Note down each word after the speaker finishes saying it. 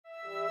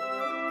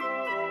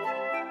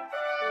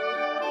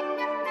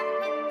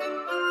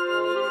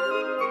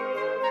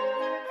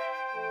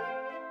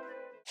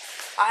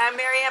Hi, I'm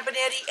Marianne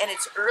Binetti, and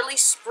it's early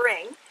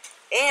spring,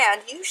 and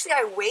usually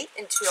I wait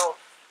until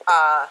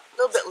a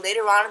little bit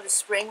later on in the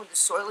spring when the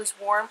soil is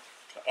warm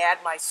to add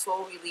my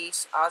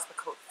slow-release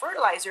Osmocote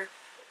fertilizer,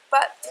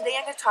 but today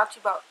I'm going to talk to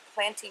you about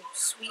planting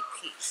sweet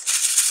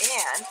peas.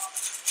 And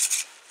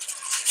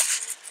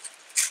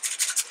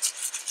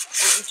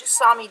what you just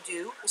saw me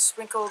do was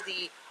sprinkle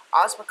the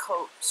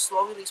Osmocote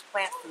slow-release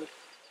plant food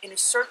in a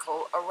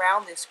circle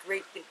around this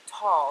great big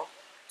tall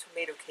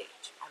tomato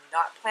cage. I'm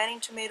not planting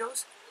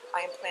tomatoes.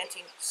 I am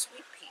planting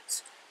sweet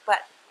peas.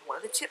 But one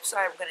of the tips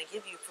I'm going to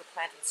give you for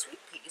planting sweet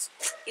peas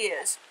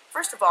is,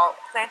 first of all,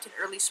 plant in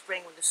early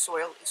spring when the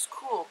soil is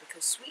cool,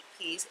 because sweet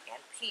peas and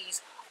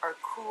peas are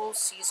cool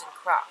season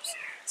crops.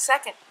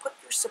 Second, put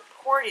your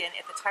support in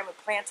at the time of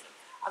planting.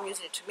 I'm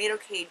using a tomato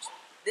cage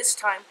this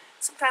time.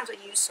 Sometimes I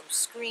use some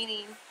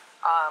screening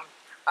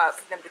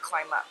for them to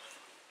climb up.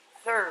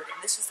 Third,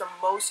 and this is the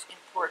most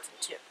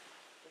important tip,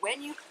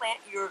 when you plant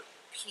your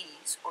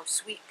peas or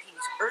sweet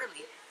peas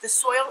early, the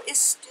soil is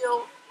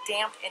still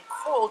damp and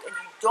cold and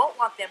you don't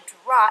want them to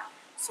rot,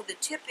 so the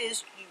tip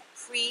is you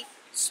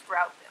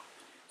pre-sprout them.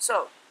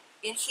 So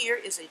in here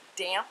is a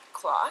damp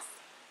cloth.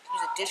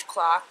 Use a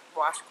dishcloth,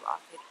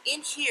 washcloth, and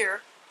in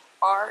here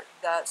are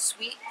the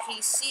sweet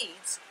pea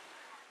seeds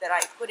that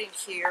I put in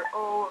here,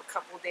 a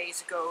couple of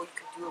days ago. You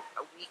could do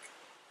a week,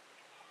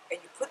 and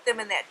you put them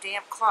in that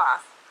damp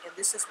cloth, and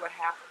this is what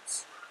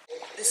happens.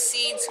 The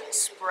seeds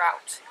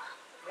sprout.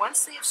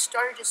 Once they have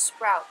started to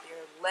sprout, they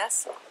are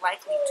less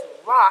likely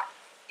to rot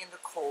in the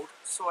cold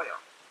soil.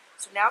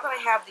 So now that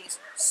I have these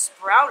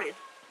sprouted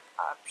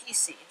pea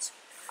seeds,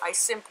 I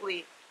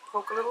simply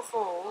poke little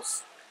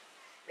holes,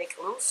 make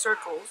little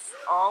circles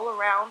all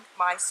around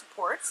my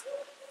supports,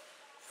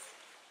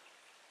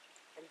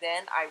 and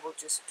then I will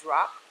just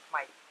drop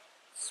my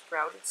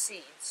sprouted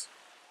seeds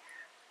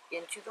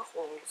into the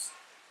holes.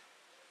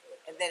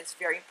 And then it's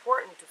very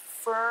important to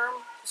firm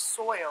the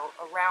soil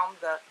around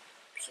the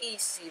pea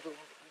seedling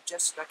that you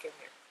just stuck in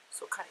there.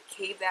 So kind of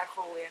cave that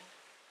hole in,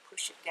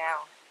 push it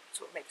down,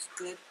 so it makes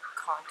good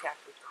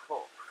contact with the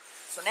hole.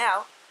 So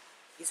now,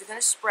 these are going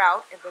to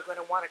sprout, and they're going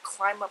to want to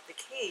climb up the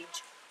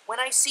cage. When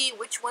I see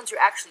which ones are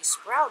actually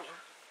sprouting,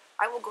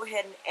 I will go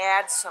ahead and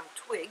add some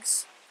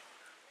twigs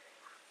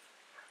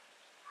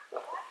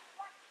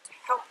to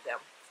help them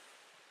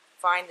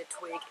find the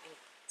twig and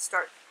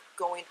start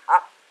going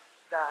up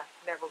the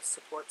metal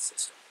support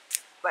system.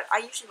 But I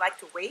usually like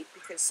to wait,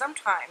 because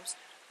sometimes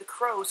the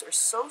crows are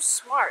so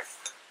smart,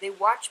 they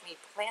watch me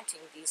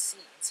planting these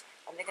seeds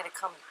and they're going to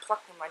come and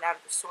pluck them right out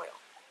of the soil.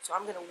 So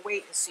I'm going to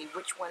wait and see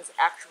which ones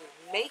actually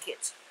make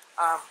it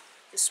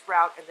to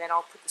sprout, and then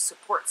I'll put the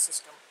support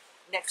system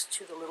next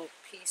to the little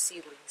pea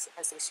seedlings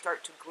as they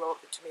start to grow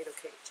up the tomato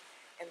cage.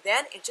 And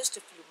then in just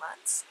a few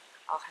months,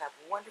 I'll have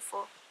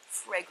wonderful,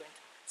 fragrant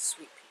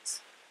sweet peas.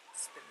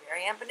 This has been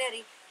Marianne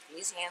Binetti,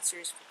 Easy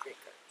Answers for Great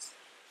Gardens.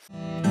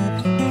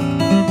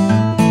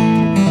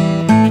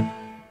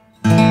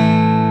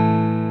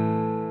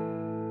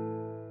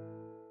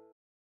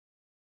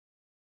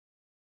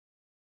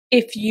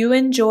 If you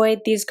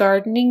enjoyed these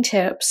gardening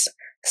tips,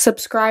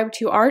 subscribe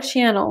to our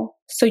channel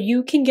so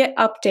you can get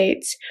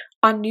updates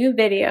on new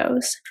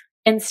videos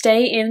and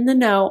stay in the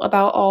know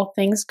about all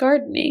things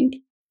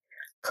gardening.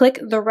 Click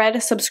the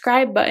red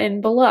subscribe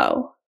button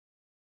below.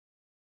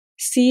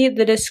 See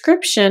the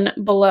description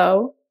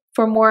below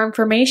for more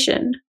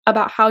information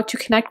about how to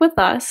connect with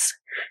us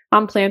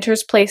on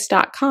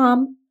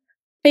PlantersPlace.com,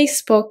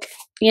 Facebook,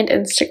 and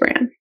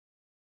Instagram.